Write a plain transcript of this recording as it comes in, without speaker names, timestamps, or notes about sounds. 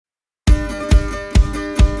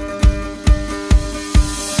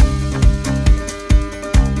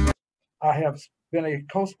have been a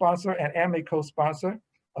co-sponsor and am a co-sponsor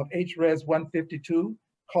of HRES 152,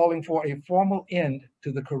 calling for a formal end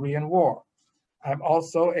to the Korean War. I'm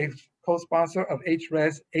also a co-sponsor of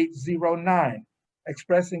HRES 809,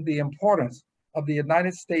 expressing the importance of the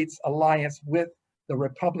United States alliance with the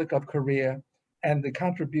Republic of Korea and the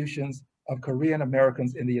contributions of Korean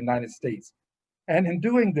Americans in the United States. And in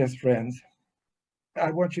doing this, friends,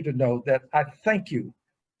 I want you to know that I thank you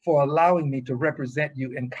for allowing me to represent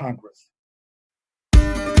you in Congress.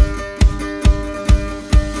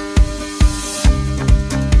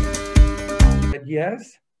 But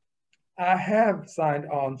yes, I have signed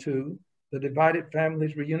on to the Divided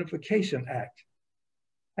Families Reunification Act,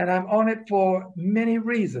 and I'm on it for many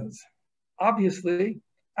reasons. Obviously,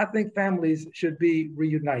 I think families should be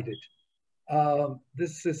reunited.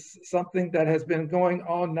 This is something that has been going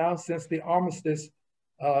on now since the armistice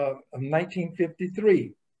of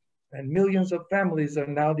 1953, and millions of families are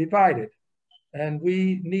now divided, and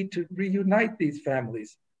we need to reunite these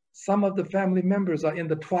families. Some of the family members are in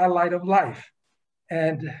the twilight of life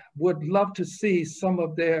and would love to see some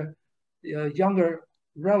of their younger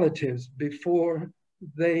relatives before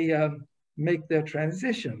they make their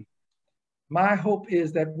transition. My hope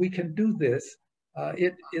is that we can do this.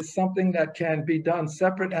 It is something that can be done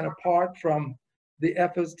separate and apart from the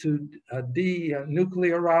efforts to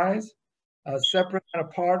denuclearize, separate and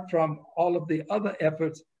apart from all of the other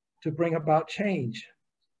efforts to bring about change.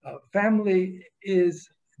 Family is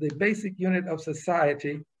the basic unit of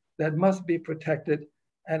society that must be protected,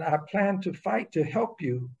 and I plan to fight to help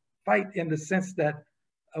you fight in the sense that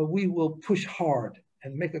we will push hard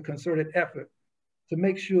and make a concerted effort to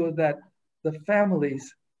make sure that the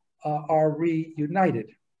families are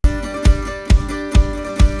reunited.